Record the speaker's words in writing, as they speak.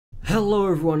Hello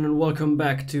everyone and welcome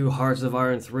back to Hearts of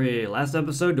Iron 3. Last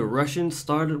episode the Russians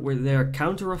started with their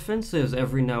counter-offensives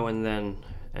every now and then.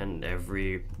 And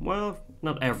well,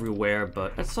 not everywhere,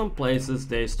 but at some places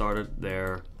they started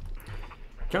their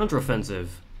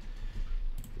counter-offensive.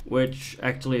 Which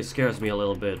actually scares me a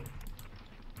little bit.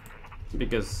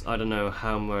 Because I don't know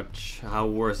how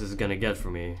worse this is gonna get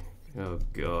for me. Oh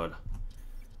god.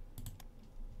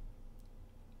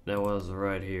 That was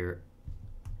right here.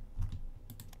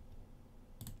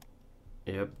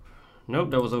 Yep.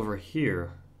 Nope, that was over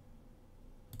here.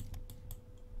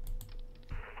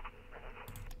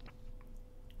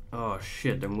 Oh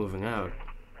shit, they're moving out.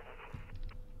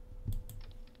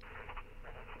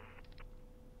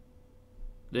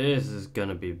 This is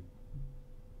gonna be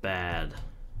bad.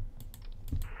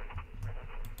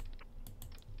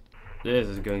 This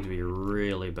is going to be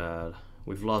really bad.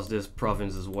 We've lost this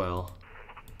province as well.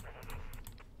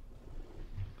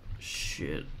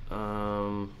 Shit.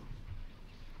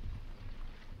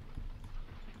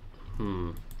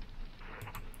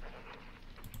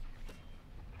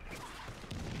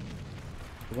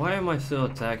 Why am I still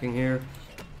attacking here?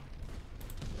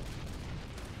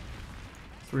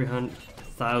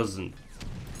 300,000.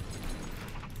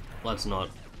 Let's not.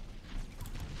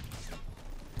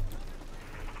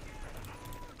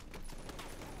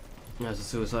 That's a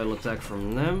suicidal attack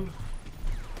from them.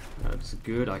 That's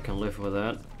good, I can live with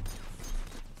that.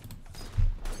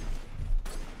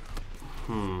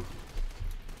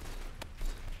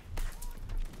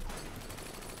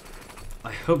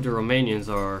 I hope the Romanians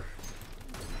are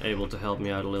able to help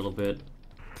me out a little bit.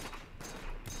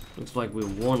 Looks like we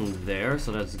won there,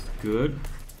 so that's good.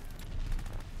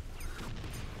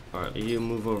 Alright, you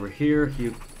move over here,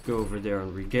 you go over there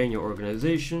and regain your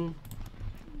organization.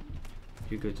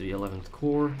 You go to the 11th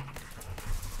Corps.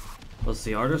 Let's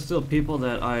see, are there still people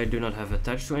that I do not have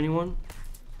attached to anyone?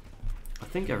 I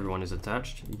think everyone is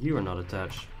attached. You are not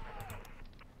attached.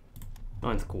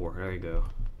 9th Corps, there you go.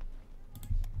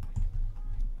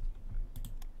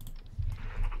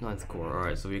 9th Corps,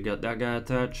 alright, so we got that guy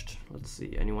attached. Let's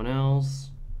see, anyone else?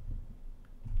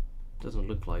 Doesn't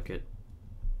look like it.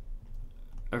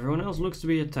 Everyone else looks to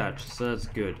be attached, so that's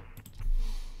good.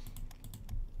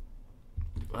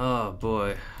 Oh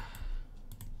boy.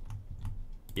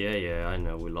 Yeah, I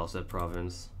know we lost that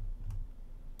province.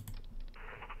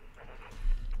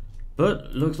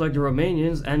 But looks like the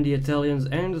Romanians and the Italians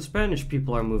and the Spanish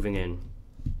people are moving in.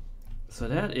 So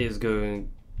that is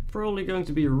probably going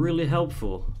to be really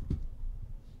helpful.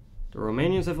 The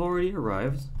Romanians have already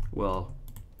arrived. Well,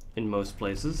 in most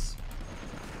places.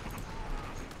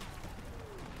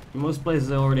 In most places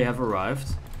they already have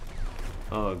arrived.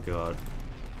 Oh god.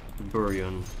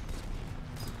 Buryan.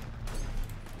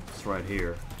 It's right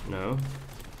here. No.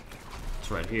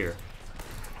 It's right here.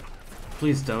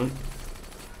 Please don't.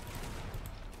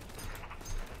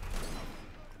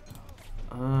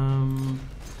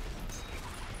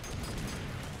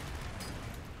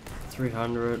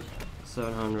 300,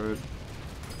 700.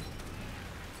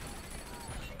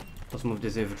 Let's move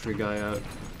this infantry guy out.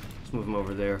 Let's move him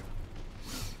over there.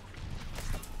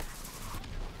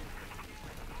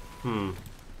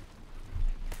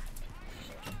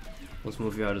 Let's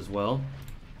move you out as well.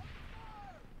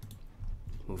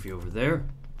 Move you over there.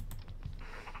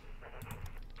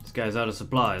 This guy's out of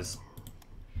supplies.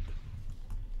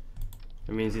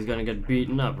 That means he's gonna get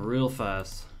beaten up real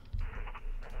fast.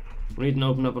 We need to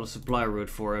open up a supply route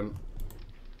for him.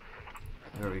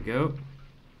 There we go.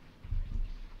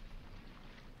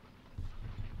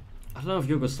 I don't know if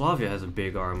Yugoslavia has a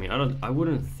big army. I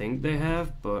wouldn't think they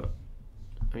have, but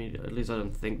I mean, at least I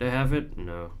don't think they have it.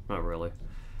 No, not really.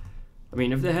 I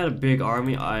mean, if they had a big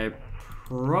army, I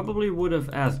probably would have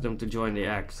asked them to join the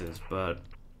Axis, but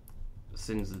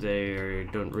since they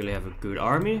don't really have a good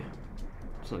army,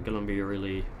 it's not gonna be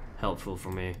really helpful for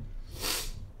me.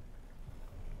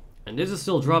 And this is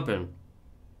still dropping.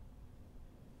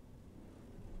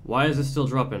 Why is it still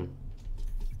dropping?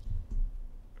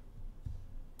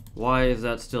 Why is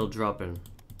that still dropping?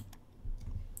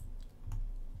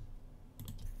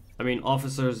 I mean,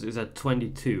 officers is at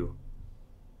 22.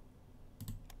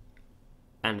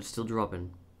 And it's still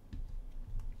dropping.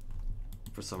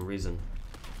 For some reason.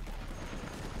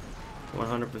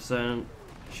 100%.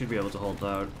 Should be able to hold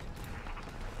out.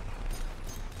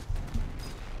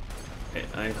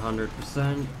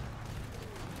 800%.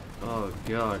 Oh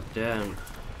god damn.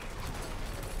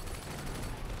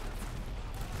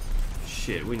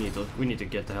 Shit, we need to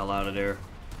get the hell out of there.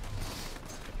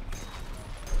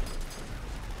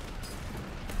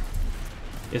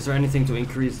 Is there anything to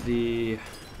increase the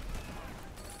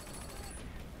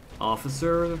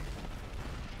officer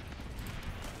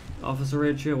officer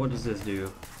ratio. What does this do?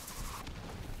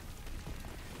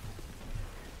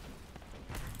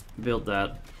 Build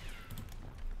that.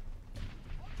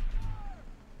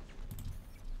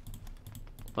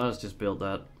 Let's just build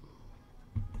that.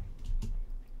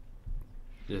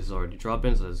 This is already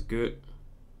dropping, so that's good.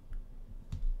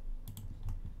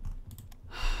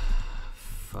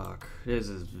 Fuck, this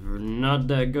is not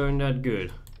going that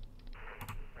good.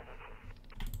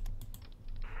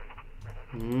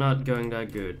 Not going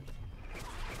that good.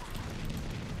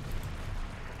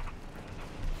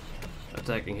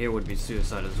 Attacking here would be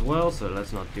suicide as well, so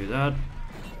let's not do that.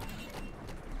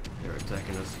 They're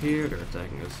attacking us here, they're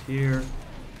attacking us here.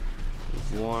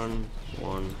 One,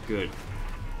 good.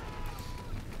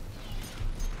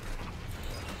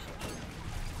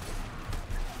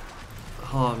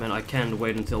 Oh man, I can't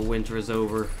wait until winter is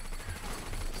over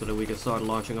so that we can start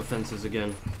launching offensives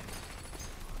again.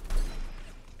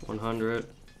 100.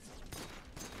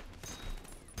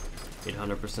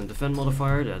 800% defend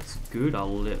modifier, that's good.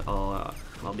 I'll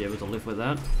be able to live with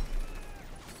that.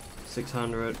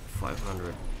 600,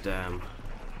 500, damn.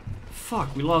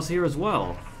 Fuck, we lost here as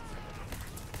well.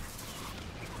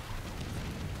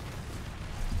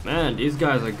 Man, these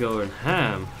guys are going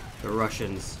ham, the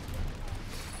Russians.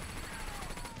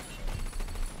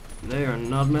 They are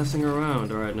not messing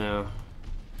around right now.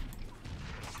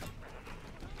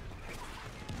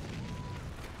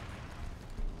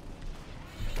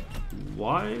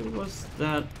 Why was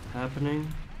that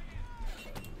happening?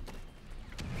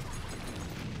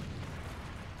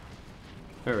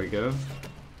 There we go.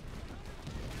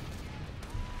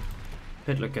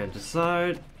 Hitler can't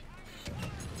decide.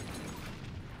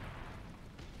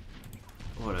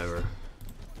 Whatever.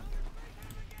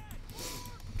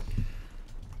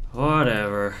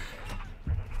 Whatever.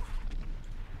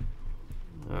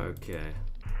 Okay.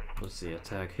 Let's see,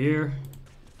 attack here.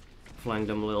 Flank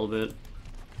them a little bit.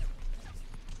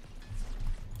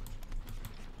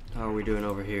 How are we doing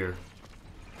over here?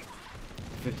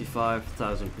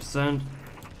 55,000%.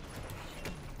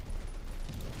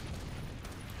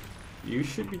 You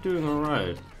should be doing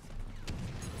alright.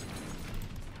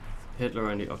 Hitler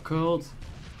and the occult.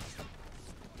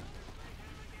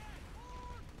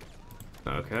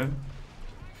 Okay.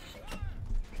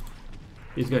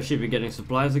 These guys should be getting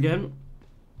supplies again.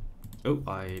 Oh,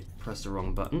 I pressed the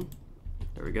wrong button.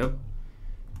 There we go.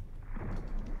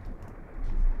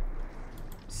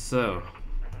 So,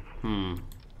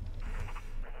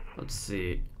 let's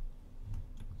see.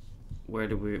 Where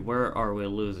are we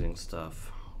losing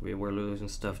stuff? We're losing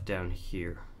stuff down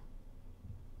here.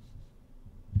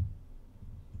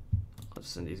 Let's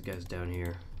send these guys down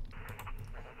here.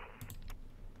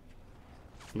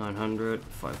 900,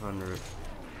 500.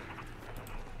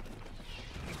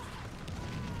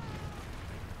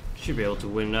 Should be able to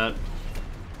win that.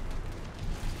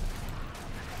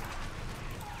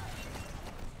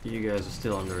 You guys are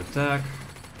still under attack.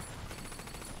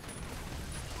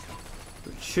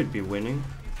 But should be winning.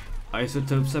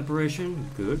 Isotope separation,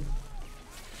 good.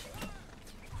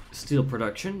 Steel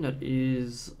production, that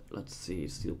is, let's see,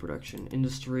 steel production,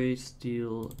 industry,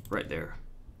 steel, right there.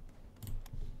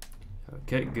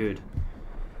 Okay, good.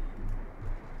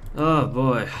 Oh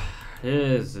boy,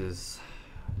 this is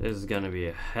gonna be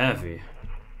a heavy.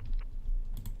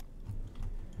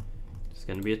 It's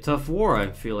gonna be a tough war,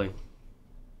 I'm feeling.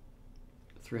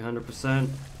 300%.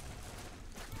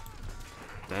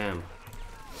 Damn.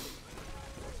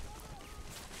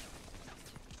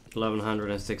 1100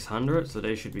 and 600, so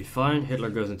they should be fine. Hitler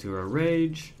goes into a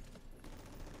rage.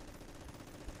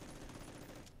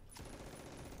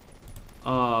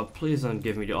 Please don't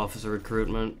give me the officer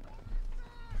recruitment.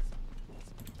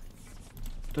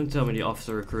 Don't tell me the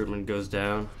officer recruitment goes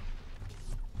down.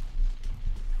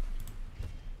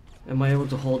 Am I able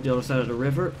to hold the other side of the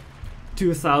river?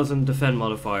 2000 defend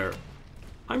modifier.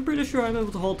 I'm pretty sure I'm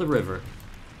able to hold the river.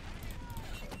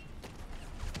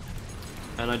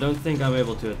 And I don't think I'm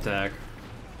able to attack.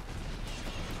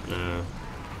 No.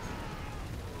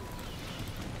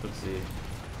 Let's see.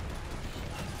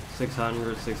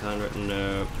 600, 600,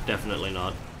 no, definitely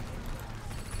not.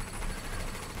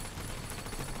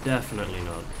 Definitely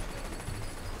not.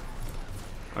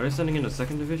 Are they sending in a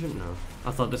second division? No. I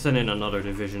thought they sent in another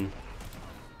division.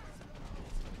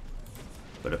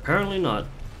 But apparently not.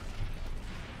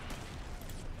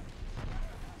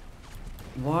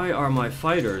 Why are my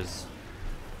fighters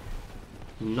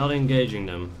not engaging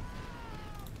them?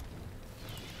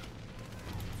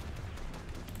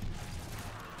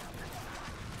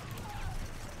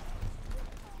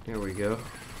 Here we go.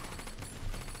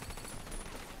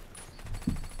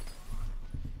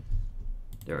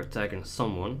 They're attacking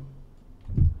someone.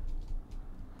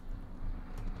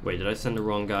 Wait, did I send the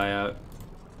wrong guy out?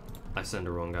 I sent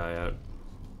the wrong guy out.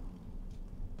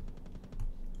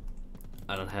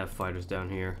 I don't have fighters down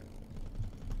here.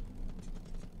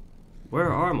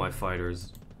 Where are my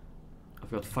fighters?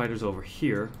 I've got fighters over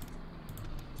here.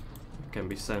 Can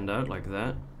be sent out like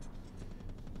that.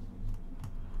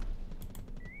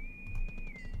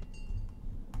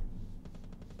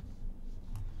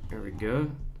 There we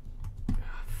go.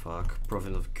 Fuck,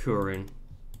 province of Kurin.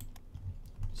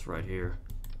 It's right here.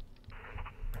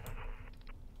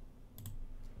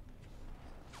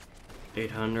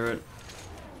 800.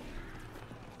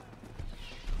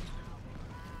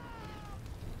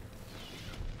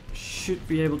 Should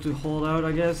be able to hold out,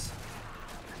 I guess.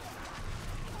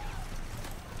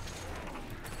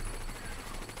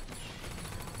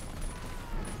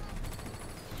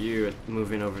 You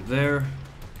moving over there.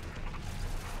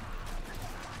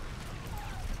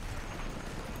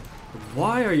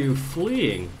 Why are you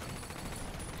fleeing?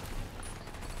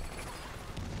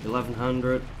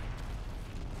 1100.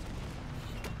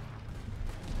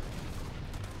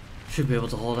 Should be able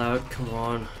to hold out. Come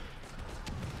on.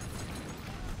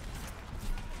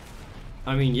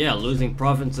 I mean, yeah, losing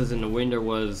provinces in the winter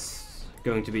was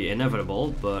going to be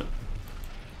inevitable, but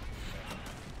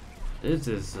this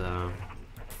is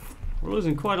we're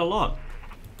losing quite a lot.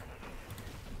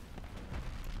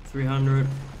 300.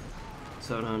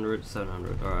 700,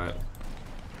 700, alright.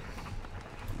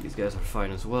 These guys are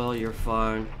fine as well, you're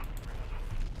fine.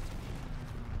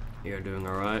 You're doing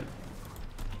alright.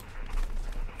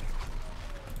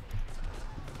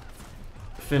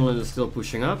 Finland is still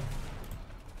pushing up.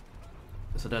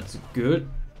 So that's good.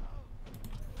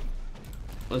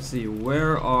 Let's see,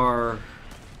 where are...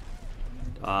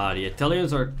 the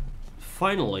Italians are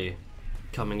finally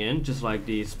coming in, just like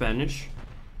the Spanish.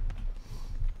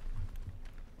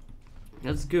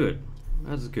 That's good.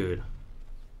 That's good.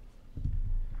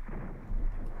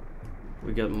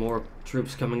 We got more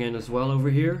troops coming in as well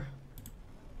over here.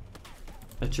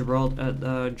 At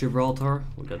Gibraltar,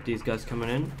 we got these guys coming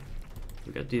in.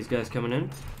 We got these guys coming in.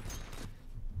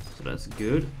 So that's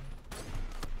good.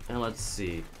 And let's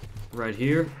see. Right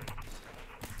here.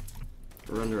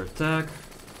 We're under attack.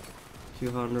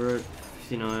 200,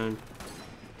 59,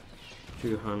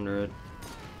 200.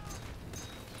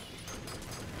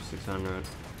 600.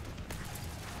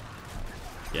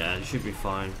 Yeah, it should be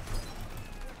fine.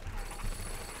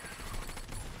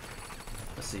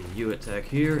 Let's see, you attack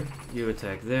here, you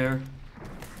attack there.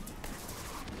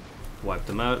 Wipe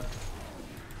them out.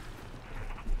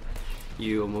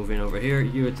 You move in over here,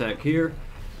 you attack here.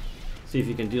 See if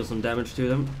you can deal some damage to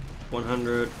them.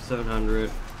 100,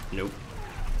 700. Nope.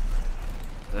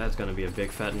 That's gonna be a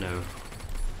big fat no.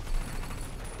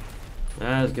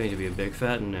 That's going to be a big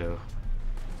fat no.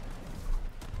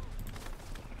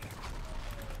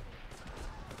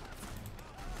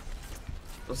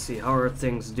 Let's see, how are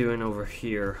things doing over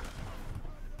here?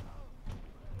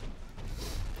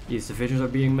 These divisions are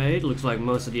being made. Looks like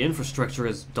most of the infrastructure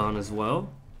is done as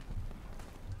well.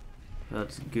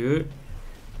 That's good.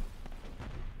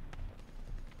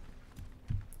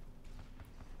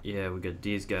 Yeah, we got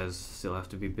these guys still have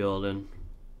to be building.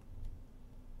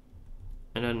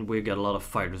 And then we got a lot of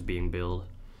fighters being built.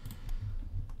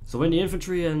 So when the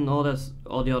infantry and all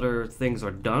the other things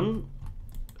are done,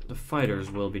 the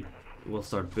fighters will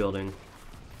start building.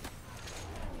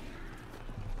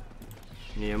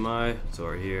 Nehemiah, it's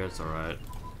over here, it's alright.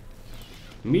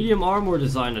 Medium armor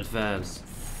design advanced.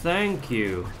 Thank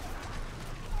you.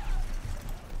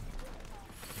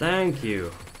 Thank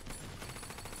you.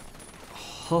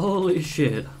 Holy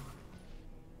shit.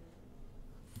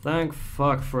 Thank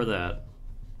fuck for that.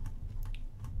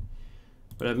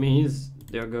 But that means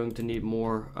they're going to need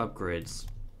more upgrades.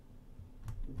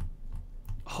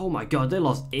 Oh my god, they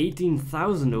lost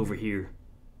 18,000 over here.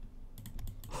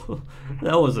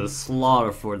 That was a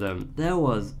slaughter for them. That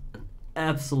was an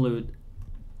absolute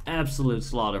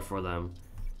slaughter for them.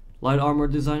 Light armor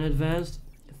design advanced?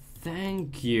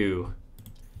 Thank you.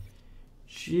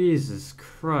 Jesus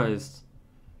Christ.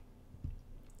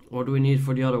 What do we need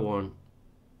for the other one?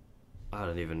 I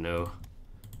don't even know.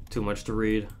 Too much to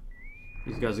read.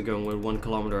 These guys are going with 1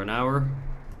 kilometer an hour.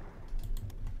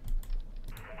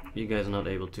 You guys are not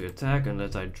able to attack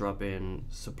unless I drop in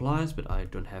supplies, but I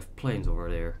don't have planes over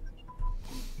there.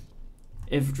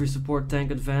 Infantry support tank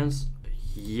advance.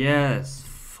 Yes,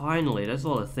 finally, that's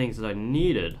all the things that I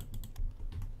needed.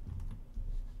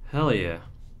 Hell yeah.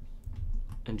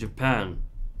 And Japan.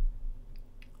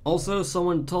 Also,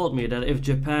 someone told me that if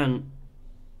Japan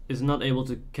is not able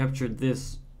to capture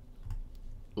this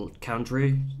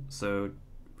country, so we're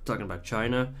talking about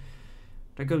China,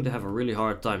 They're going to have a really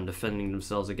hard time defending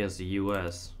themselves against the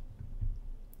US.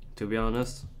 To be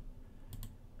honest.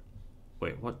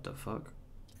 Wait, what the fuck?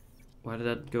 Why did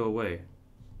that go away?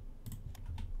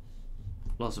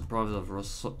 Lost the province of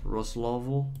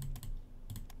Roslavl?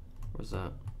 Where's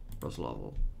that?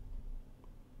 Roslavl.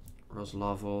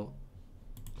 Roslavl.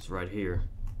 It's right here.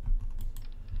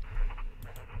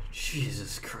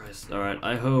 Jesus Christ. Alright,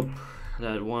 I hope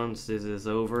that once this is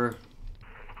over,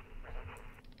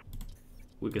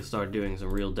 we can start doing some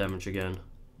real damage again.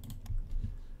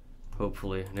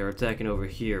 Hopefully. They're attacking over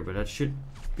here, but that should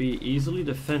be easily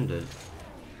defended.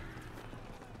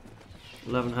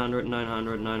 1100,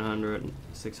 900, 900,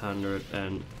 600,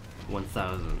 and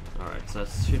 1000. Alright, so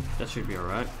that should be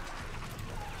alright.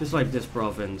 Just like this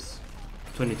province.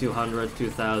 2200,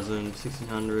 2000,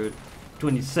 1600,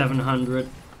 2700,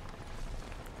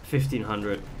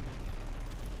 1500.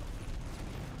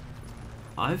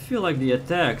 I feel like the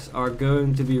attacks are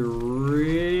going to be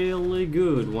really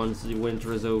good once the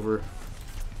winter is over.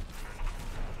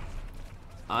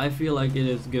 I feel like it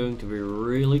is going to be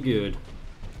really good.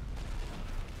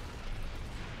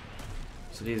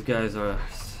 So these guys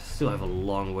still have a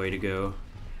long way to go.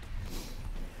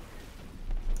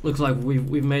 Looks like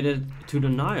we've made it to the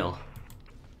Nile.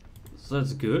 So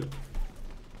that's good.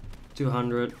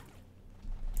 200,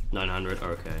 900,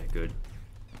 okay, good.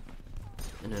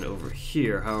 And then over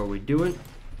here, how are we doing?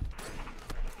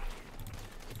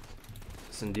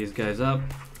 Send these guys up.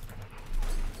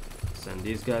 Send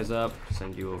these guys up.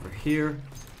 Send you over here.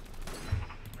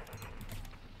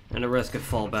 And the rest can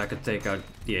fall back and take out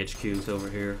the HQs over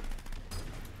here.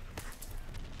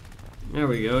 There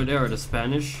we go, there are the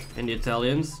Spanish and the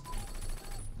Italians.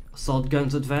 Assault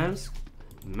guns advance.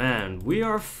 Man, we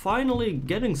are finally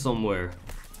getting somewhere.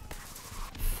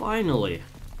 Finally.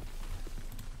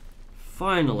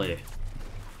 Finally.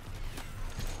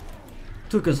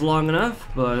 Took us long enough,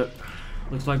 but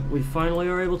looks like we finally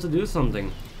are able to do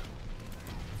something.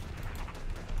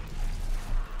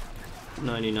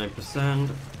 99%.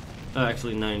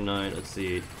 Actually 99, let's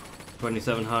see.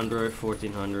 2700,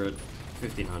 1400,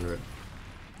 1500.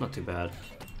 Not too bad.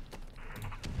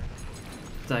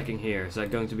 Attacking here, is that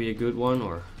going to be a good one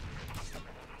or?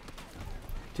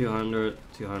 200,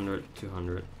 200,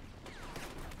 200.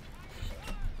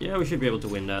 Yeah, we should be able to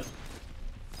win that.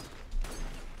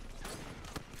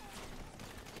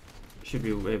 Should be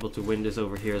able to win this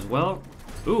over here as well.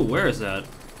 Ooh, where is that?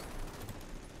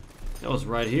 That was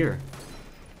right here.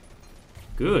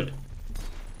 Good.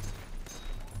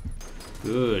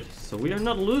 Good. So we are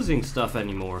not losing stuff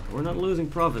anymore. We're not losing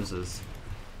provinces.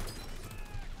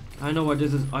 I know why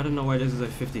this is. I don't know why this is a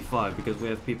 55 because we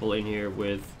have people in here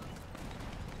with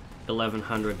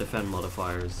 1100 defend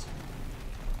modifiers.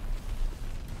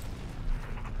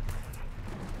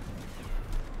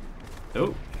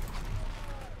 Oh.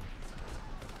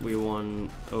 We won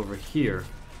over here.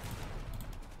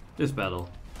 This battle.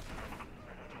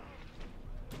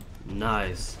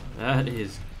 Nice. That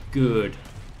is good.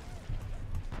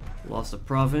 Lost a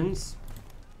province.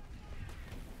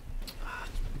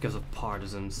 Because of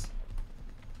partisans.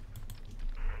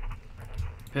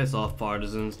 Piss off,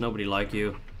 partisans. Nobody like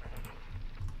you.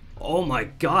 Oh my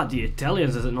god, the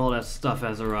Italians and all that stuff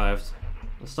has arrived.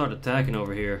 Let's start attacking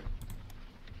over here.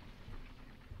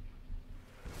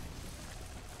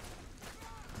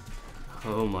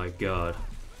 Oh my god.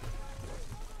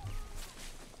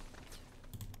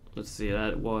 Let's see,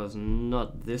 that was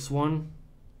not this one.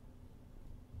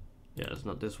 Yeah, it's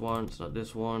not this one, it's not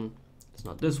this one, it's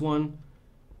not this one.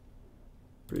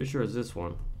 Pretty sure it's this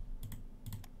one.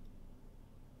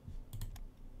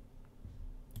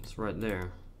 It's right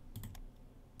there.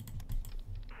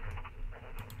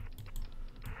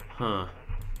 Huh.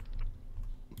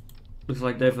 Looks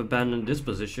like they've abandoned this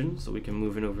position, so we can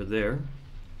move in over there.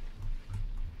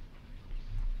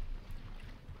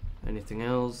 Anything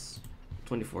else?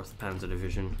 24th Panzer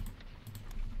Division.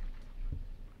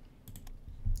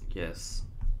 Yes.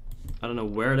 I don't know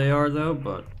where they are though,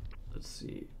 but let's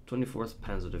see. 24th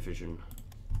Panzer Division.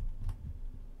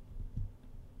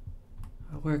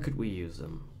 Where could we use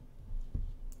them?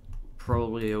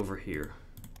 Probably over here.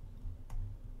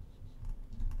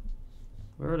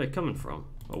 Where are they coming from?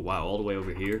 Oh wow, all the way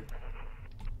over here.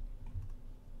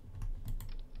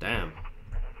 Damn.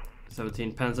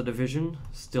 17th Panzer Division,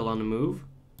 still on the move.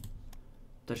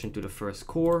 Attaching to the 1st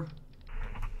Corps.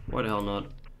 Why the hell not?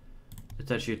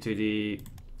 Attach you to the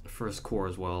 1st Corps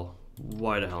as well.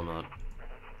 Why the hell not?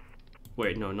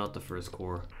 Wait, no, not the 1st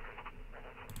Corps.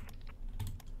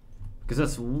 Because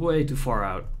that's way too far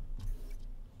out.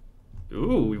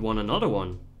 Ooh, we won another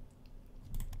one.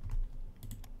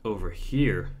 Over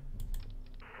here.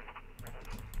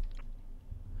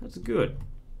 That's good.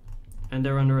 And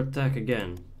they're under attack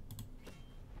again.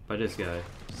 By this guy.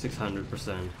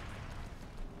 600%.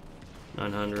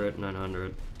 900,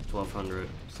 900, 1200,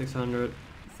 600,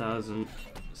 1000,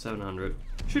 700.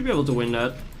 Should be able to win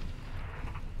that.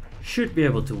 Should be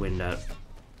able to win that.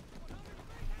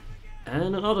 And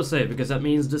an autosave, because that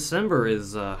means December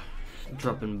is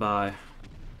dropping by.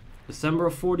 December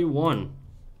of 41.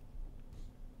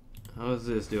 How is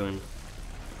this doing?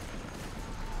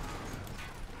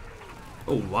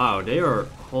 Oh wow, they are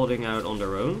holding out on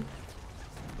their own.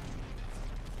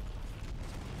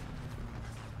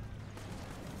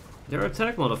 Their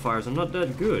attack modifiers are not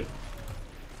that good.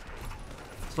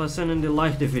 So I send in the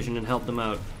light division and help them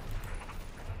out.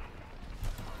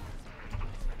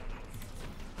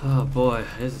 Oh boy,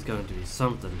 this is going to be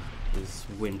something this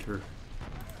winter.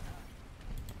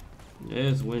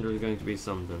 This winter is going to be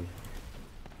something.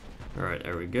 Alright,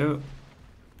 there we go.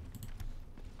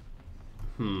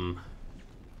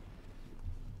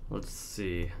 Let's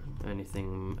see.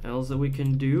 Anything else that we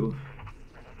can do?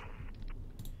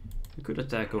 We could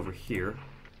attack over here.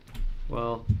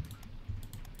 Well,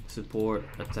 support,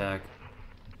 attack,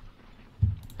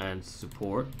 and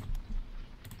support.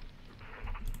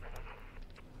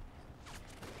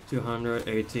 200,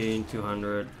 18,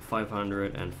 200,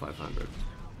 500, and 500.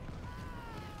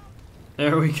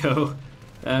 There we go.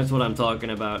 That's what I'm talking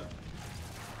about.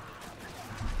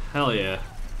 Hell yeah.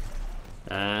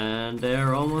 And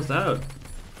they're almost out.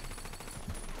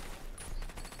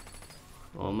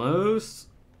 Almost.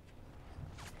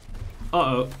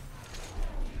 Uh-oh.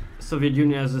 Soviet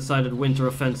Union has decided winter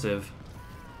offensive.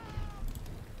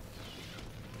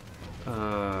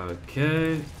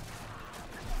 Okay.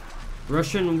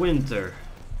 Russian winter.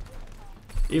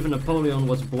 Even Napoleon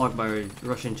was blocked by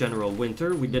Russian General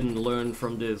Winter. We didn't learn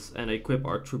from this and equip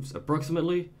our troops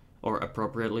approximately, or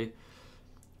appropriately.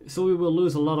 So we will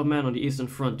lose a lot of men on the Eastern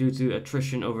Front due to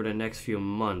attrition over the next few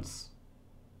months.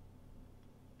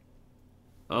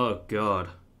 Oh god.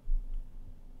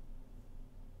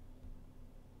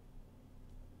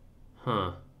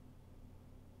 Huh.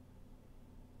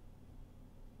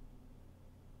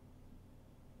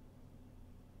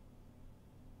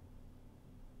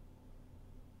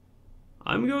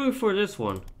 I'm going for this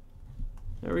one.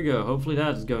 There we go. Hopefully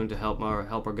that is going to help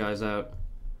our guys out.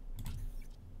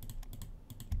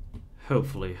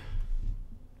 Hopefully.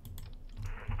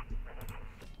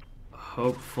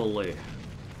 Hopefully.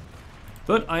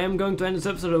 But I am going to end this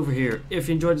episode over here. If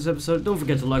you enjoyed this episode, don't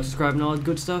forget to like, subscribe, and all that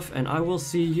good stuff. And I will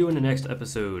see you in the next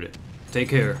episode. Take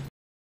care.